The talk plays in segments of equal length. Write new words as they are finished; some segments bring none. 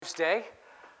Day.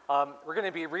 We're going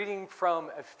to be reading from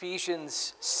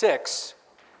Ephesians 6,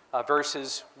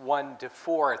 verses 1 to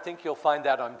 4. I think you'll find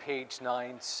that on page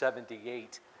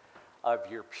 978 of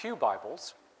your pew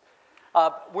Bibles.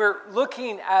 We're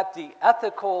looking at the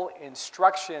ethical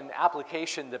instruction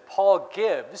application that Paul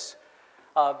gives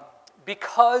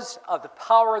because of the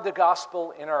power of the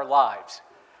gospel in our lives.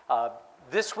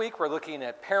 This week we're looking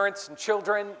at parents and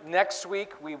children. Next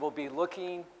week we will be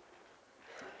looking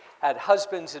at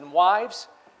husbands and wives.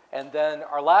 And then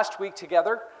our last week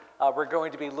together, we're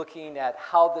going to be looking at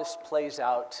how this plays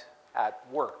out at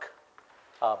work.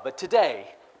 But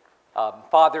today,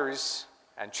 fathers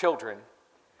and children,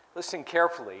 listen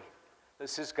carefully.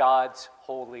 This is God's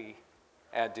holy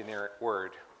and inerrant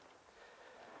word.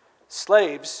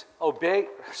 Children.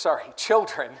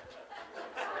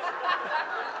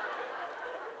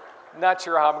 Not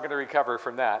sure how I'm going to recover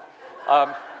from that.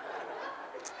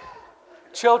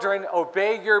 Children,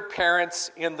 obey your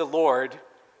parents in the Lord,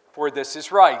 for this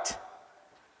is right.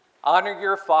 Honor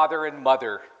your father and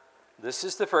mother. This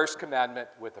is the first commandment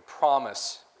with a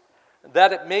promise,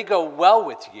 that it may go well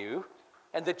with you,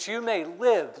 and that you may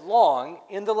live long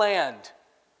in the land.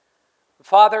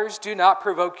 Fathers, do not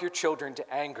provoke your children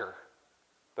to anger,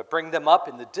 but bring them up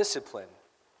in the discipline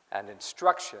and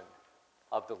instruction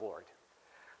of the Lord.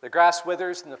 The grass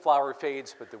withers and the flower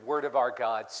fades, but the word of our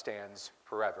God stands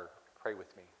forever. Pray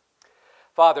with me.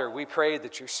 Father, we pray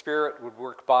that your Spirit would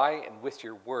work by and with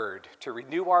your word to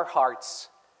renew our hearts,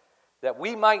 that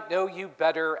we might know you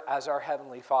better as our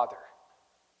Heavenly Father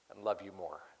and love you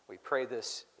more. We pray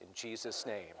this in Jesus'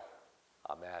 name.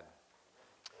 Amen.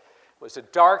 It was a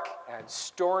dark and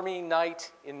stormy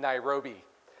night in Nairobi.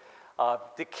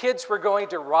 The kids were going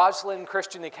to Roslyn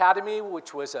Christian Academy,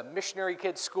 which was a missionary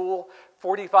kids school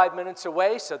 45 minutes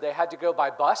away, so they had to go by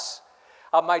bus.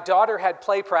 My daughter had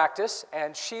play practice,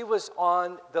 and she was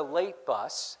on the late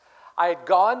bus. I had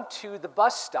gone to the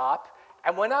bus stop,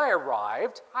 and when I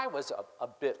arrived, I was a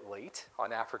bit late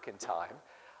on African time.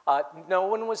 No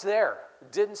one was there.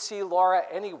 Didn't see Laura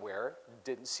anywhere.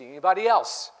 Didn't see anybody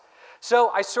else. So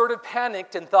I sort of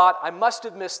panicked and thought I must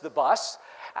have missed the bus,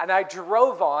 and I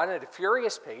drove on at a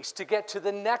furious pace to get to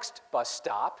the next bus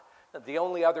stop, the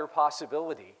only other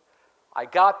possibility. I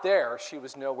got there. She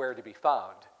was nowhere to be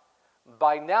found.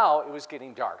 By now, it was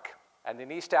getting dark, and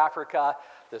in East Africa,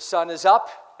 the sun is up,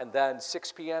 and then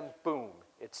 6 p.m., boom,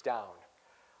 it's down.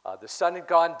 The sun had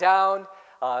gone down,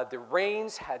 the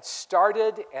rains had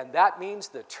started, and that means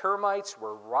the termites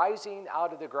were rising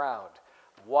out of the ground.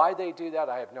 Why they do that,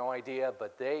 I have no idea,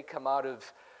 but they come out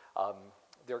of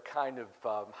their kind of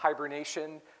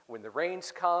hibernation when the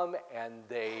rains come, and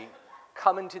they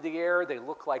come into the air. They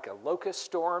look like a locust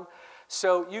storm.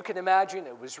 So you can imagine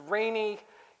it was rainy,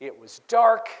 it was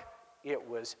dark, it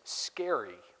was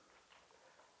scary,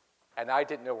 and I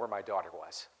didn't know where my daughter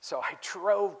was. So I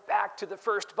drove back to the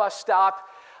first bus stop,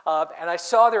 and I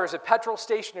saw there was a petrol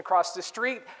station across the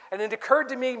street, and it occurred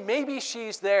to me, maybe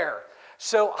she's there.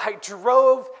 So I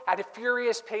drove at a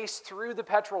furious pace through the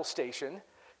petrol station,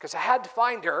 because I had to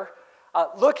find her.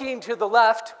 Looking to the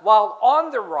left, while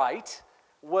on the right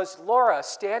was Laura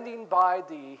standing by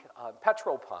the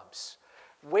petrol pumps,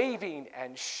 waving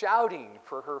and shouting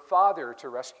for her father to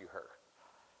rescue her.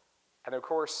 And of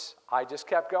course, I just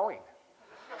kept going.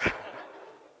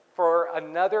 For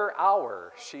another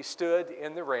hour, she stood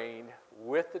in the rain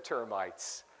with the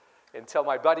termites until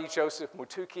my buddy Joseph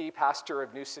Mutuki, pastor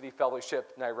of New City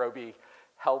Fellowship, Nairobi,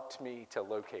 helped me to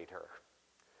locate her.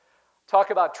 Talk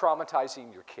about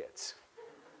traumatizing your kids.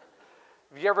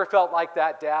 Have you ever felt like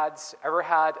that, dads? Ever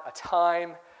had a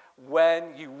time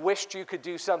when you wished you could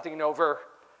do something over,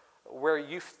 where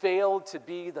you failed to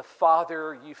be the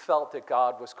father you felt that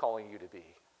God was calling you to be?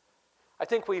 I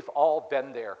think we've all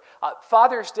been there.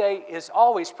 Father's Day is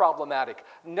always problematic,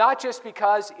 not just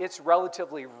because it's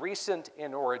relatively recent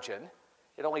in origin.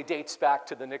 It only dates back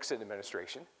to the Nixon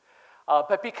administration.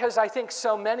 But because I think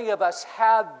so many of us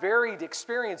have varied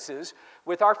experiences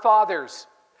with our fathers.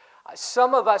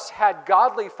 Some of us had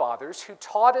godly fathers who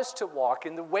taught us to walk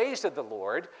in the ways of the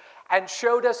Lord and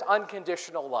showed us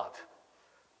unconditional love.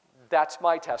 That's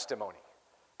my testimony.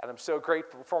 And I'm so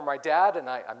grateful for my dad, and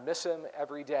I miss him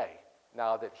every day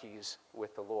now that he's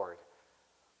with the Lord.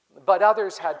 But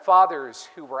others had fathers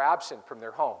who were absent from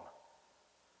their home,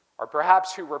 or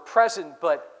perhaps who were present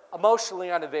but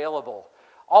emotionally unavailable,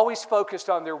 always focused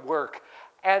on their work.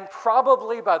 And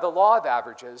probably by the law of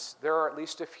averages, there are at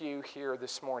least a few here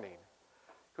this morning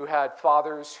who had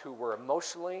fathers who were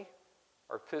emotionally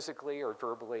or physically or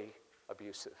verbally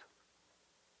abusive.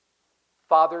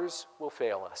 Fathers will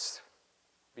fail us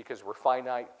because we're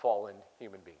finite, fallen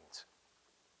human beings.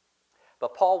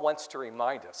 But Paul wants to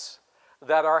remind us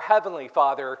that our Heavenly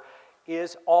Father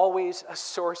is always a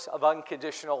source of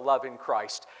unconditional love in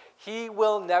Christ. He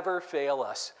will never fail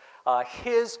us.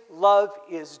 His love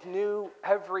is new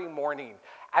every morning.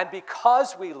 And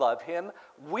because we love him,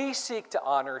 we seek to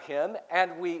honor him,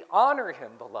 and we honor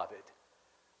him, beloved,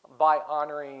 by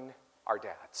honoring our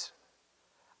dads.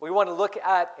 We want to look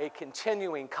at a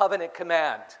continuing covenant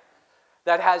command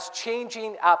that has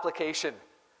changing application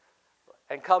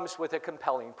and comes with a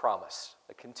compelling promise.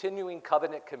 A continuing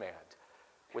covenant command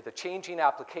with a changing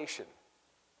application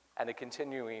and a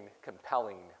continuing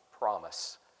compelling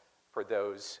promise for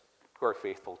those who are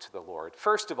faithful to the Lord.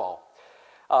 First of all,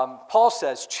 Paul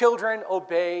says, children,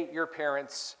 obey your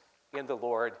parents in the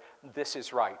Lord. This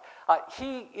is right.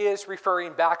 He is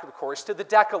referring back, of course, to the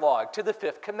Decalogue, to the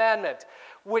fifth commandment,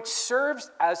 which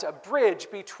serves as a bridge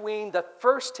between the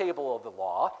first table of the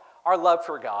law, our love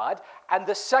for God, and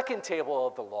the second table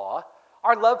of the law,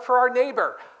 our love for our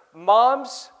neighbor.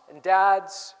 Moms and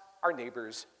dads are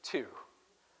neighbors too.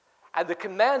 And the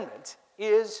commandment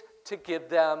is to give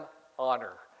them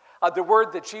honor. The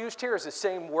word that's used here is the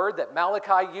same word that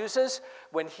Malachi uses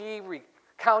when he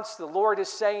recounts the Lord as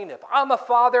saying, if I'm a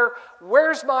father,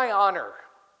 where's my honor?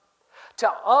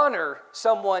 To honor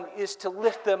someone is to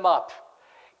lift them up.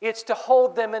 It's to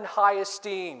hold them in high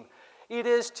esteem. It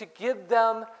is to give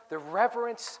them the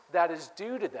reverence that is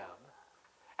due to them.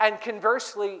 And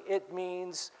conversely, it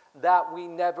means that we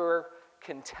never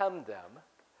contemn them.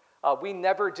 We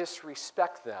never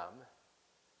disrespect them.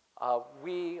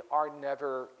 We are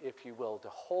never, if you will, to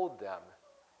hold them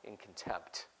in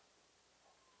contempt.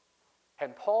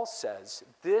 And Paul says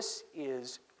this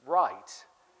is right.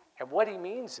 And what he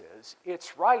means is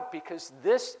it's right because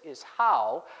this is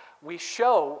how we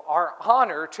show our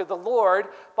honor to the Lord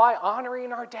by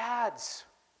honoring our dads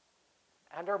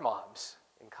and our moms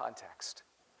in context.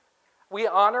 We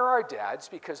honor our dads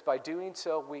because by doing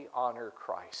so, we honor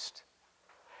Christ.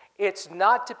 It's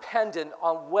not dependent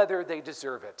on whether they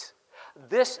deserve it.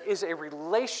 This is a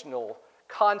relational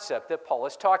concept that Paul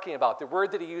is talking about. The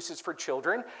word that he uses for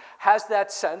children has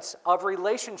that sense of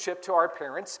relationship to our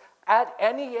parents at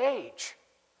any age.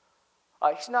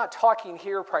 He's not talking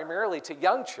here primarily to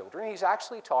young children. He's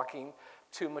actually talking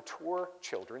to mature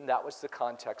children. That was the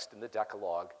context in the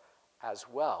Decalogue as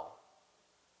well.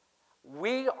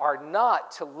 We are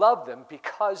not to love them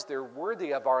because they're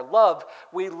worthy of our love.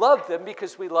 We love them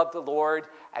because we love the Lord,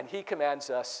 and he commands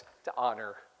us to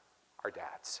honor our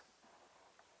dads.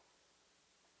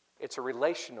 It's a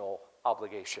relational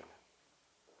obligation.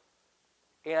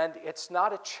 And it's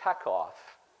not a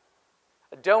check-off.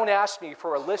 Don't ask me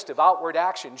for a list of outward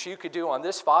actions you could do on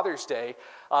this Father's Day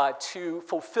to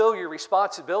fulfill your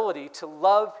responsibility to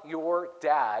love your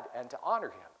dad and to honor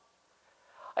him.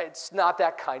 It's not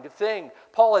that kind of thing.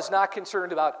 Paul is not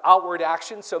concerned about outward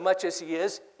action so much as he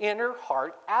is inner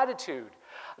heart attitude.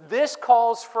 This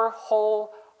calls for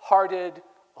wholehearted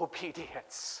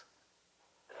obedience.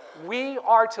 We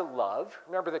are to love,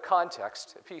 remember the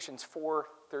context, Ephesians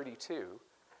 4:32,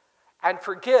 and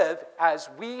forgive as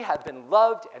we have been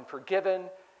loved and forgiven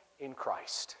in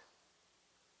Christ.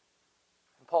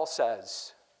 And Paul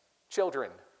says, children,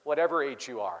 whatever age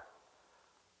you are,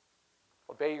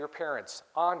 obey your parents,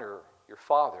 honor your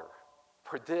father,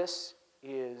 for this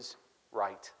is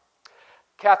right.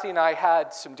 Kathy and I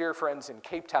had some dear friends in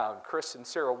Cape Town, Chris and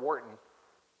Sarah Wharton,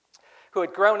 who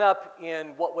had grown up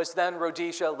in what was then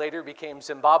Rhodesia, later became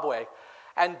Zimbabwe.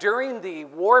 And during the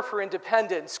War for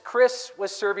Independence, Chris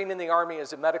was serving in the army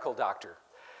as a medical doctor.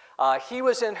 He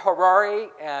was in Harare,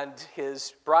 and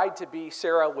his bride-to-be,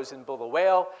 Sarah, was in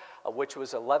Bulawayo, which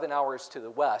was 11 hours to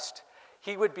the west.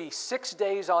 He would be 6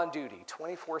 days on duty,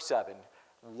 24/7,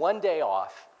 1 day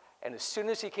off, and as soon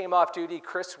as he came off duty,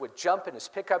 Chris would jump in his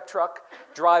pickup truck,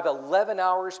 drive 11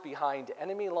 hours behind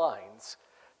enemy lines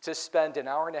to spend an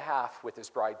hour and a half with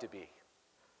his bride-to-be,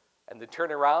 and then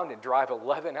turn around and drive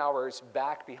 11 hours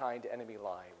back behind enemy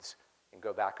lines and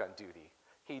go back on duty.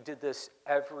 He did this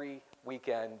every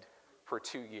weekend for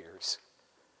 2 years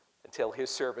until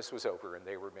his service was over and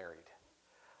they were married.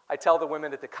 I tell the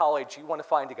women at the college, you want to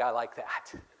find a guy like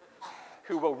that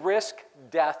who will risk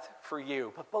death for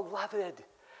you. But beloved,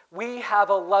 we have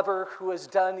a lover who has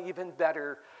done even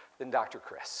better than Dr.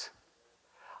 Chris.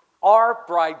 Our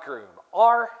bridegroom,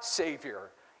 our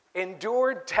Savior,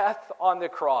 endured death on the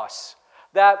cross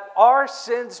that our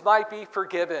sins might be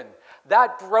forgiven.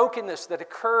 That brokenness that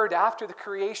occurred after the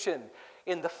creation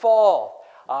in the fall.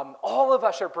 All of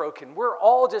us are broken. We're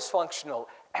all dysfunctional.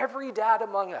 Every dad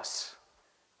among us,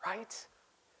 right?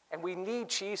 And we need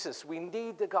Jesus. We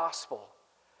need the gospel.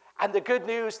 And the good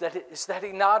news is that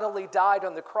he not only died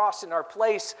on the cross in our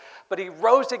place, but he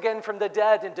rose again from the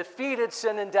dead and defeated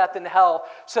sin and death and hell,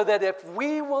 so that if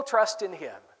we will trust in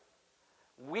him,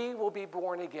 we will be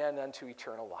born again unto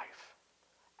eternal life,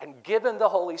 and given the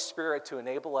Holy Spirit to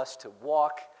enable us to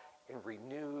walk in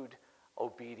renewed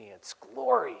obedience.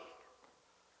 Glory!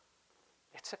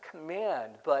 It's a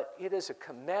command, but it is a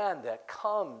command that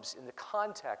comes in the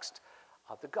context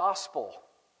of the gospel.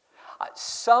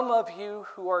 Some of you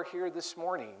who are here this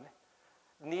morning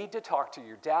need to talk to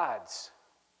your dads.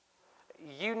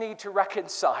 You need to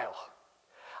reconcile.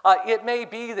 It may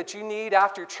be that you need,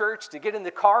 after church, to get in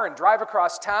the car and drive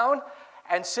across town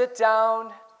and sit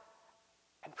down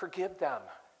and forgive them.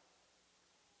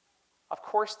 Of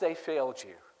course they failed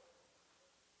you.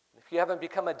 If you haven't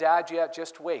become a dad yet,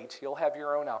 just wait. You'll have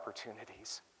your own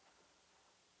opportunities.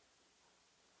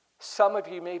 Some of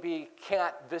you maybe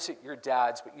can't visit your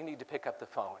dads, but you need to pick up the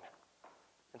phone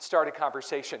and start a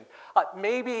conversation.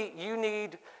 Maybe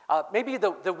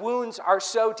the wounds are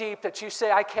so deep that you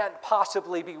say, I can't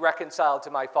possibly be reconciled to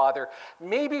my father.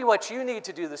 Maybe what you need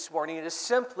to do this morning is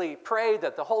simply pray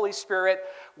that the Holy Spirit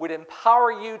would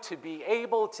empower you to be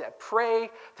able to pray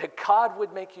that God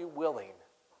would make you willing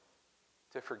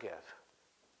to forgive,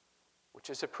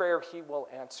 which is a prayer he will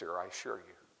answer, I assure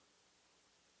you.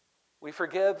 We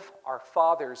forgive our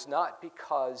fathers not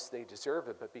because they deserve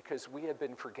it, but because we have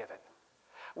been forgiven.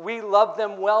 We love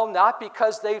them well, not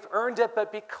because they've earned it,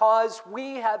 but because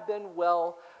we have been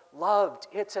well loved.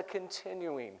 It's a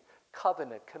continuing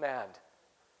covenant command.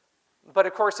 But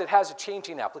of course, it has a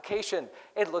changing application.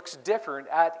 It looks different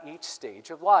at each stage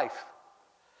of life.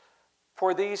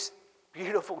 For these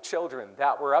beautiful children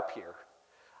that were up here,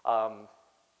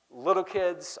 little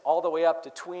kids all the way up to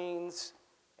tweens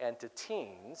and to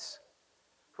teens,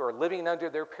 who are living under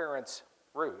their parents'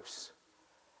 roofs,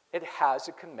 it has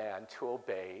a command to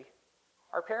obey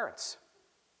our parents.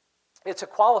 It's a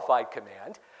qualified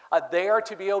command. They are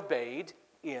to be obeyed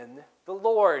in the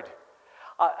Lord.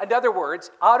 In other words,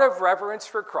 out of reverence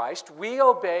for Christ, we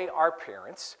obey our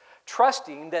parents,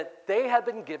 trusting that they have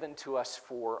been given to us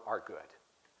for our good.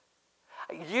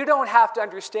 You don't have to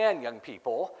understand, young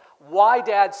people, why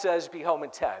Dad says be home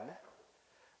at 10.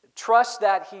 Trust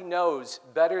that he knows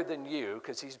better than you,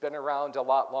 because he's been around a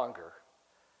lot longer,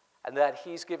 and that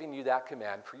he's giving you that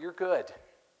command for your good.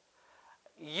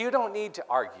 You don't need to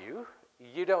argue.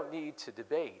 You don't need to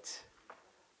debate.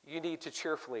 You need to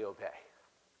cheerfully obey,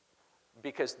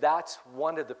 because that's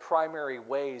one of the primary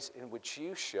ways in which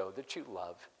you show that you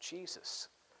love Jesus.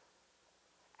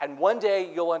 And one day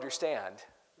you'll understand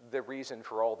the reason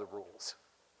for all the rules,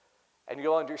 and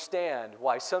you'll understand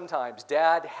why sometimes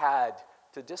Dad had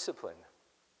to discipline.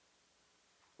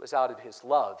 It was out of his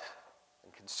love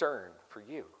and concern for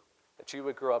you, that you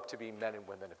would grow up to be men and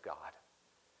women of God.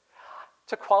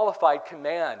 It's a qualified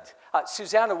command.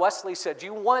 Susanna Wesley said,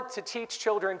 you want to teach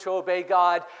children to obey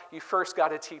God, you first got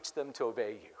to teach them to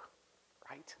obey you,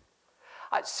 right?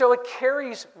 So it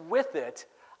carries with it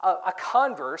a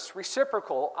converse,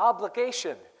 reciprocal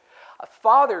obligation.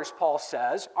 Fathers, Paul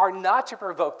says, are not to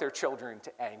provoke their children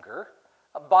to anger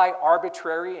by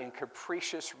arbitrary and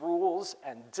capricious rules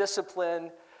and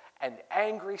discipline and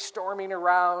angry storming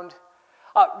around.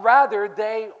 Rather,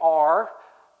 they are,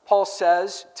 Paul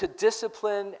says, to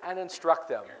discipline and instruct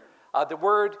them. The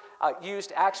word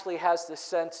used actually has the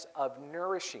sense of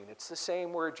nourishing. It's the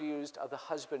same word used of the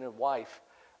husband and wife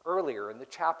earlier in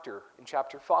chapter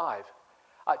 5.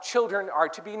 Children are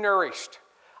to be nourished.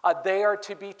 They are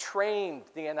to be trained,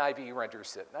 the NIV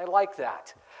renders it, and I like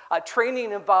that.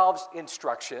 Training involves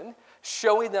instruction,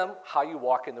 showing them how you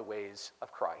walk in the ways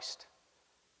of Christ.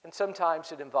 And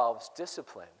sometimes it involves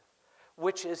discipline,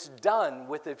 which is done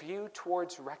with a view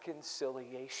towards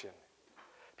reconciliation,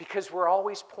 because we're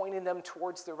always pointing them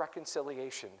towards the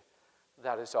reconciliation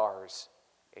that is ours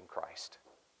in Christ.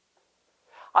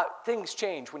 Things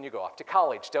change when you go off to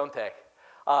college, don't they?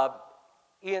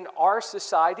 In our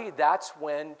society, that's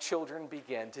when children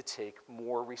begin to take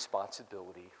more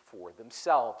responsibility for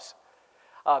themselves.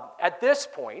 At this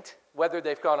point, whether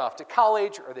they've gone off to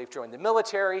college or they've joined the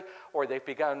military or they've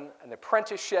begun an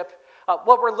apprenticeship,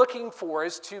 what we're looking for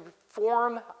is to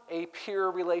form a peer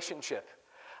relationship.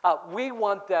 We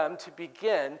want them to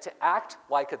begin to act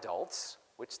like adults,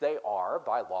 which they are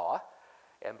by law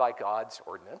and by God's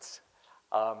ordinance.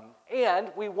 And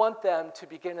we want them to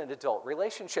begin an adult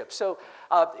relationship. So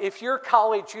if you're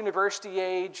college, university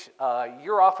age,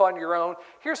 you're off on your own,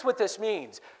 here's what this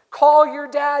means. Call your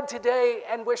dad today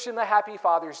and wish him a happy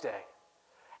Father's Day.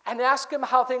 And ask him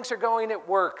how things are going at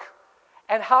work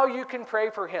and how you can pray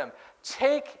for him.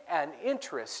 Take an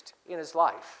interest in his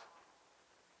life.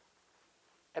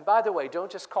 And by the way,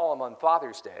 don't just call them on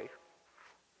Father's Day.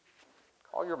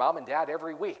 Call your mom and dad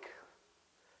every week.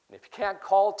 And if you can't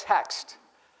call, text.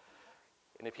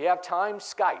 And if you have time,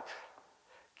 Skype.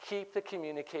 Keep the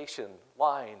communication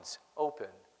lines open.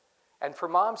 And for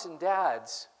moms and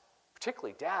dads,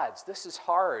 particularly dads, this is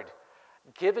hard.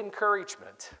 Give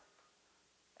encouragement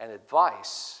and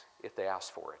advice if they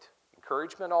ask for it.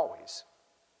 Encouragement always.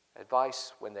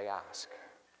 Advice when they ask.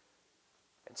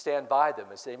 And stand by them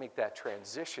as they make that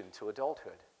transition to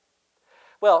adulthood.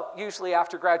 Well, usually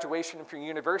after graduation from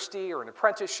university or an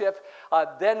apprenticeship,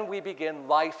 then we begin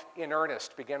life in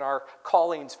earnest, begin our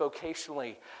callings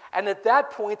vocationally. And at that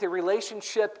point, the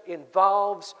relationship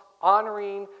involves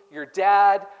honoring your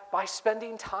dad by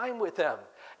spending time with them.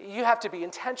 You have to be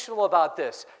intentional about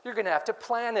this. You're going to have to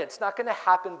plan it. It's not going to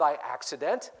happen by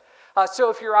accident. So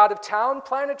if you're out of town,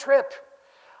 plan a trip.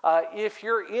 If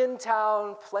you're in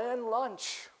town, plan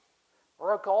lunch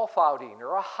or a golf outing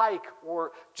or a hike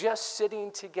or just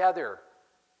sitting together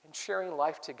and sharing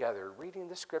life together, reading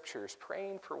the scriptures,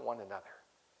 praying for one another.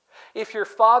 If your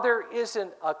father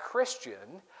isn't a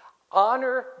Christian,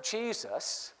 honor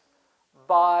Jesus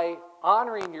by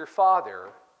honoring your father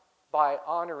by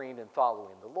honoring and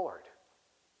following the Lord.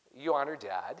 You honor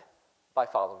dad by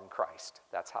following Christ.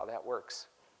 That's how that works.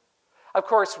 Of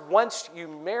course, once you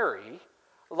marry,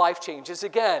 life changes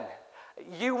again.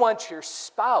 You want your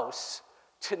spouse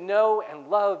to know and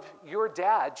love your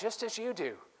dad just as you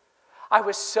do. I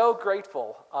was so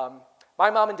grateful. My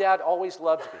mom and dad always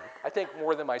loved me. I think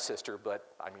more than my sister, but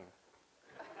I mean.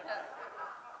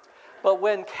 But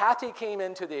when Kathy came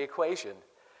into the equation,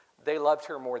 they loved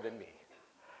her more than me.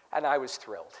 And I was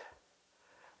thrilled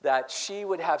that she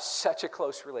would have such a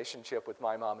close relationship with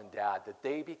my mom and dad, that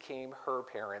they became her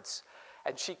parents.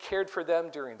 And she cared for them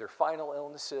during their final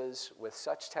illnesses with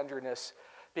such tenderness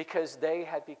because they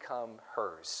had become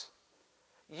hers.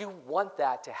 You want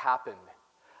that to happen.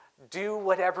 Do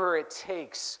whatever it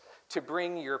takes to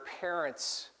bring your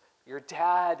parents, your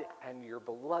dad, and your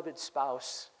beloved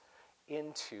spouse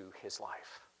into his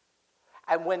life.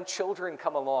 And when children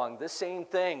come along, the same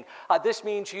thing. This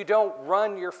means you don't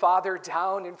run your father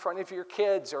down in front of your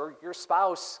kids or your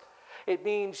spouse. It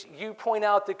means you point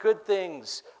out the good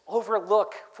things,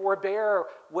 overlook, forbear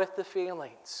with the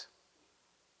feelings.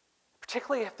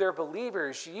 Particularly if they're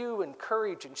believers, you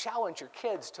encourage and challenge your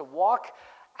kids to walk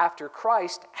after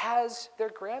Christ as their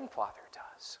grandfather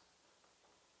does.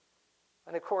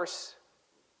 And of course,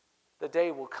 the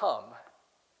day will come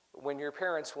when your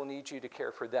parents will need you to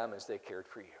care for them as they cared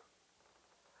for you.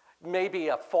 Maybe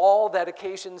a fall that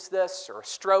occasions this, or a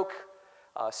stroke.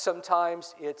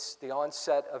 Sometimes it's the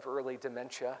onset of early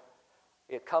dementia.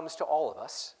 It comes to all of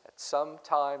us at some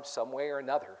time, some way or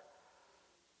another.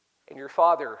 And your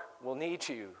father will need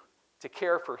you to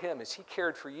care for him as he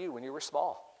cared for you when you were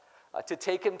small. To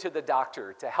take him to the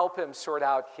doctor, to help him sort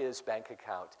out his bank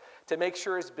account, to make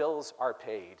sure his bills are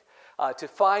paid, to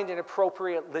find an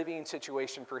appropriate living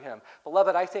situation for him.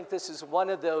 Beloved, I think this is one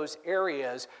of those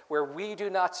areas where we do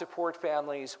not support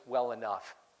families well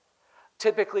enough.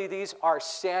 Typically, these are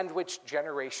sandwich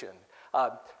generation.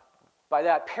 By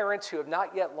that, parents who have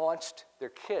not yet launched their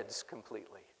kids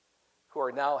completely, who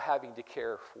are now having to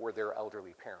care for their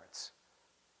elderly parents.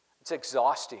 It's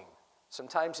exhausting.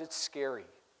 Sometimes it's scary.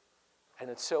 And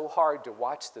it's so hard to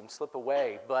watch them slip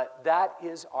away, but that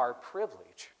is our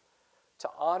privilege, to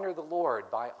honor the Lord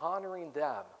by honoring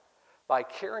them, by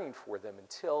caring for them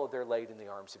until they're laid in the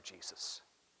arms of Jesus.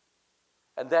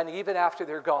 And then even after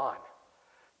they're gone,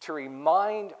 to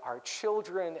remind our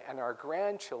children and our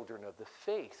grandchildren of the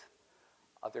faith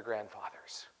of their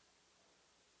grandfathers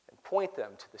and point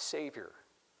them to the Savior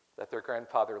that their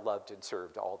grandfather loved and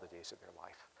served all the days of their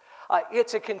life.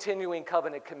 It's a continuing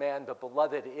covenant command, but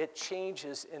beloved, it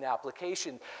changes in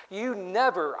application. You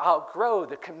never outgrow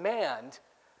the command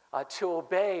to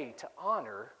obey, to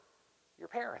honor your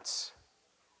parents.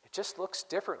 It just looks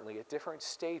differently at different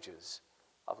stages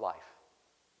of life.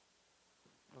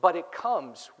 But it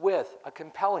comes with a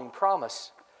compelling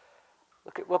promise.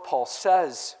 Look at what Paul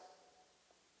says.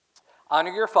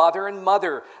 Honor your father and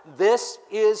mother. This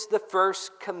is the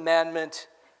first commandment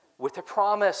with a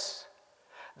promise,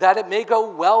 that it may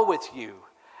go well with you,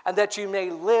 and that you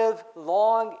may live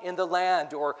long in the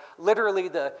land, or literally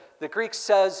the Greek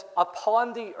says,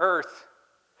 upon the earth.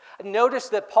 Notice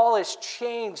that Paul has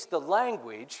changed the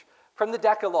language from the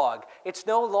Decalogue. It's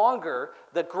no longer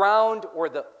the ground or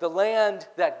the land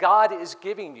that God is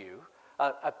giving you,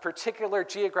 a particular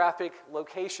geographic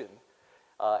location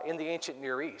in the ancient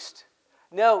Near East.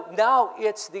 No, now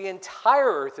it's the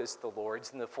entire earth is the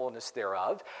Lord's and the fullness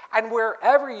thereof. And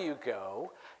wherever you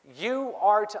go, you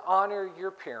are to honor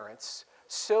your parents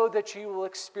so that you will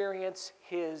experience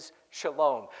his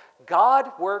shalom.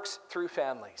 God works through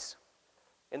families.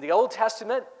 In the Old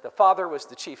Testament, the father was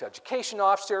the chief education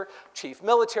officer, chief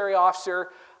military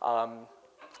officer,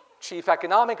 chief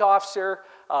economic officer.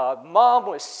 Mom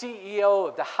was CEO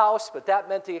of the house, but that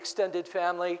meant the extended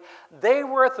family. They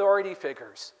were authority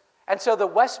figures. And so the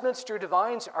Westminster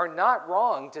Divines are not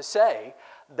wrong to say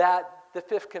that the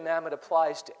fifth commandment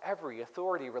applies to every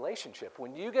authority relationship.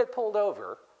 When you get pulled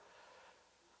over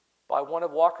by one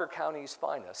of Walker County's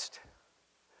finest,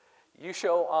 you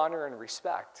show honor and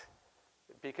respect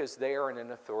because they are in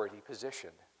an authority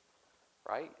position,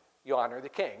 right? You honor the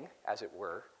king, as it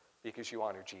were, because you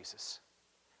honor Jesus.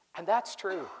 And that's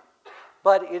true.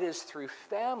 But it is through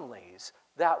families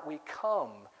that we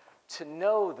come to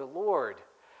know the Lord.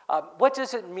 What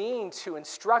does it mean to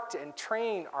instruct and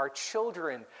train our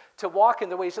children to walk in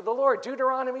the ways of the Lord?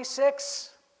 Deuteronomy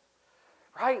 6,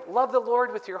 right? Love the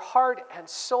Lord with your heart and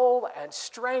soul and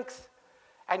strength,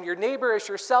 and your neighbor as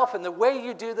yourself. And the way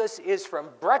you do this is from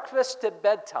breakfast to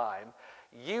bedtime,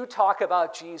 you talk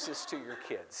about Jesus to your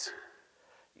kids.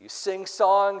 You sing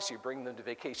songs, you bring them to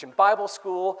Vacation Bible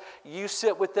School, you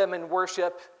sit with them in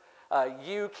worship,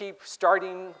 you keep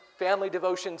starting family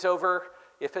devotions over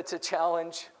if it's a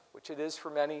challenge, which it is for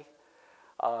many.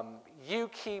 You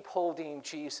keep holding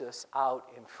Jesus out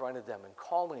in front of them and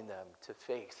calling them to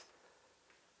faith.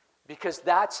 Because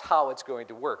that's how it's going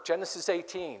to work. Genesis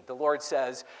 18, the Lord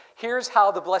says, here's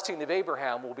how the blessing of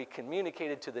Abraham will be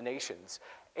communicated to the nations.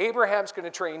 Abraham's going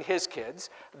to train his kids.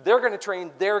 They're going to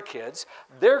train their kids.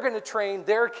 They're going to train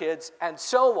their kids, and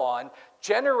so on,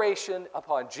 generation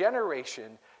upon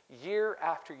generation, year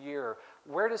after year.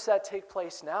 Where does that take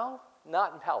place now?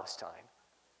 Not in Palestine.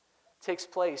 It takes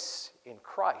place in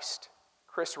Christ.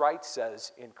 Chris Wright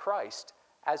says, in Christ,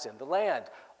 as in the land.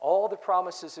 All the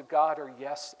promises of God are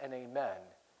yes and amen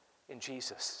in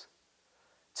Jesus.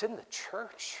 It's in the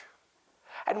church.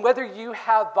 And whether you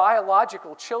have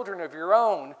biological children of your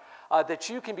own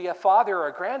that you can be a father or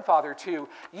a grandfather to,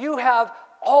 you have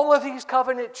all of these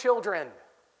covenant children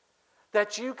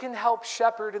that you can help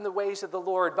shepherd in the ways of the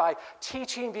Lord by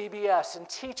teaching VBS and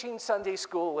teaching Sunday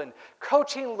school and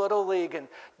coaching Little League and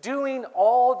doing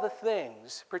all the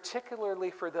things,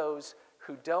 particularly for those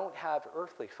who don't have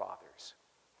earthly fathers.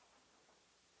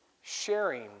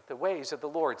 Sharing the ways of the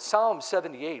Lord. Psalm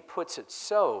 78 puts it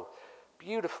so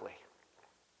beautifully.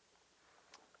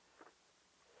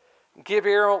 Give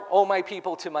ear, O my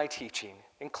people, to my teaching.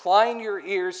 Incline your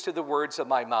ears to the words of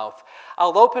my mouth.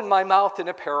 I'll open my mouth in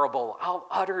a parable. I'll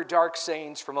utter dark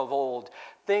sayings from of old,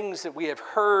 things that we have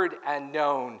heard and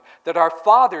known, that our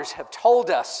fathers have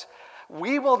told us.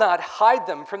 We will not hide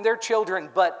them from their children,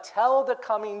 but tell the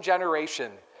coming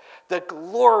generation the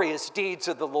glorious deeds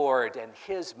of the Lord and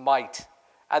his might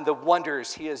and the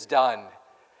wonders he has done.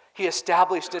 He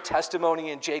established a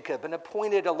testimony in Jacob and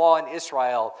appointed a law in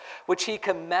Israel, which he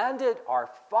commanded our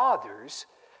fathers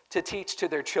to teach to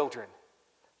their children,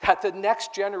 that the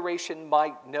next generation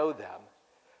might know them,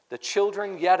 the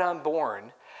children yet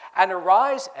unborn, and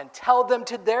arise and tell them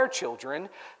to their children,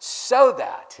 so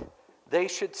that they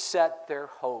should set their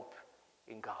hope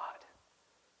in God.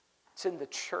 It's in the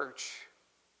church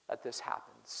that this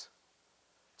happens.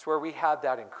 It's where we have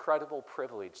that incredible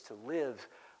privilege to live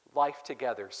life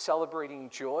together, celebrating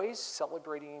joys,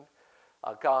 celebrating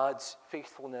God's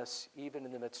faithfulness even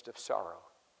in the midst of sorrow,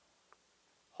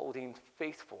 holding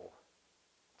faithful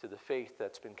to the faith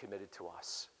that's been committed to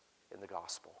us in the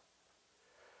gospel.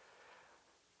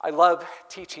 I love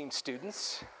teaching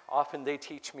students. Often they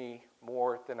teach me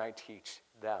more than I teach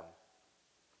them.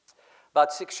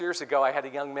 About 6 years ago, I had a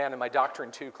young man in my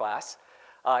Doctrine II class.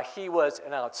 He was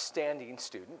an outstanding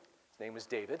student. His name was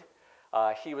David.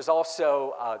 He was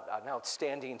also an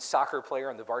outstanding soccer player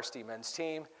on the varsity men's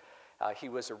team. He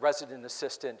was a resident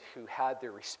assistant who had the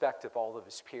respect of all of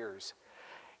his peers.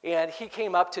 And he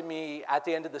came up to me at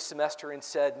the end of the semester and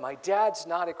said, my dad's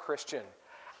not a Christian,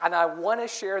 and I want to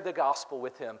share the gospel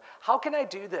with him. How can I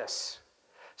do this?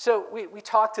 So we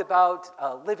talked about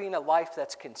living a life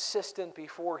that's consistent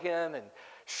before him and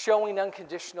showing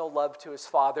unconditional love to his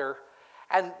father.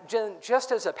 And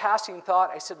just as a passing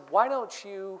thought, I said, why don't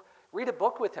you read a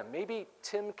book with him? Maybe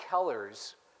Tim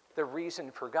Keller's The Reason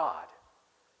for God.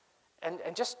 And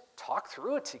just talk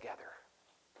through it together.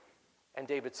 And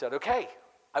David said, okay,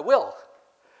 I will.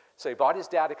 So he bought his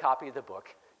dad a copy of the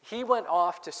book. He went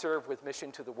off to serve with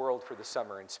Mission to the World for the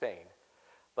summer in Spain.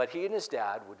 But he and his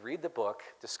dad would read the book,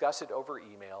 discuss it over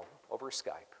email, over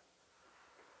Skype.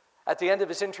 At the end of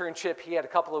his internship, he had a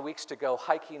couple of weeks to go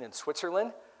hiking in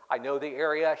Switzerland. I know the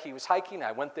area he was hiking.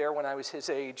 I went there when I was his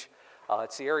age.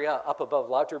 It's the area up above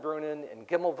Lauterbrunnen and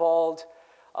Gimmelwald.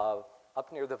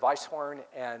 up near the Weisshorn,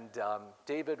 and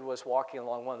David was walking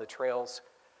along one of the trails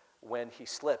when he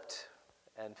slipped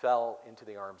and fell into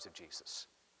the arms of Jesus.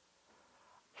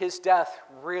 His death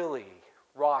really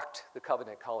rocked the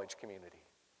Covenant College community.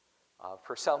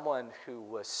 For someone who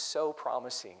was so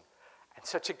promising and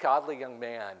such a godly young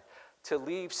man, to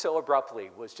leave so abruptly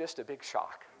was just a big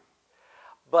shock.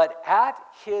 But at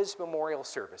his memorial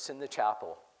service in the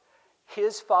chapel,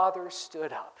 his father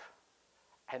stood up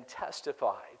and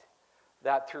testified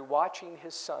that through watching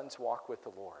his sons walk with the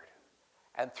Lord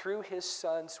and through his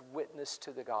sons' witness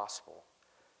to the gospel,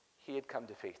 he had come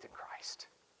to faith in Christ.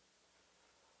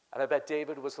 And I bet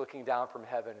David was looking down from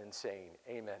heaven and saying,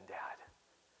 "Amen, Dad.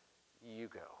 You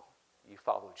go. You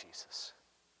follow Jesus."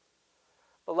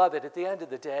 Beloved, at the end of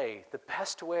the day, the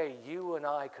best way you and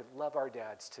I could love our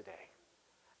dads today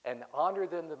and honor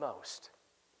them the most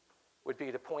would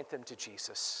be to point them to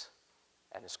Jesus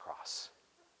and his cross.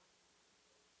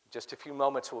 In just a few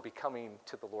moments, we'll be coming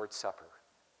to the Lord's Supper.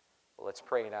 Well, let's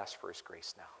pray and ask for his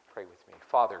grace now. Pray with me.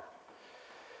 Father,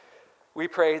 we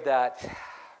pray that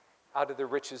out of the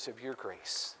riches of your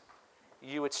grace,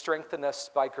 you would strengthen us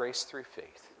by grace through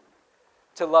faith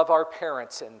to love our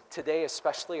parents, and today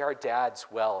especially our dads,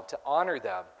 well, to honor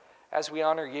them as we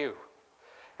honor you.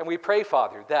 And we pray,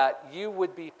 Father, that you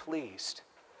would be pleased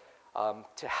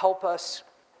to help us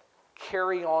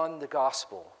carry on the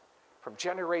gospel from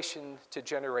generation to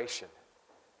generation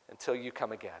until you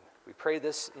come again. We pray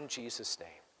this in Jesus'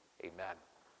 name. Amen.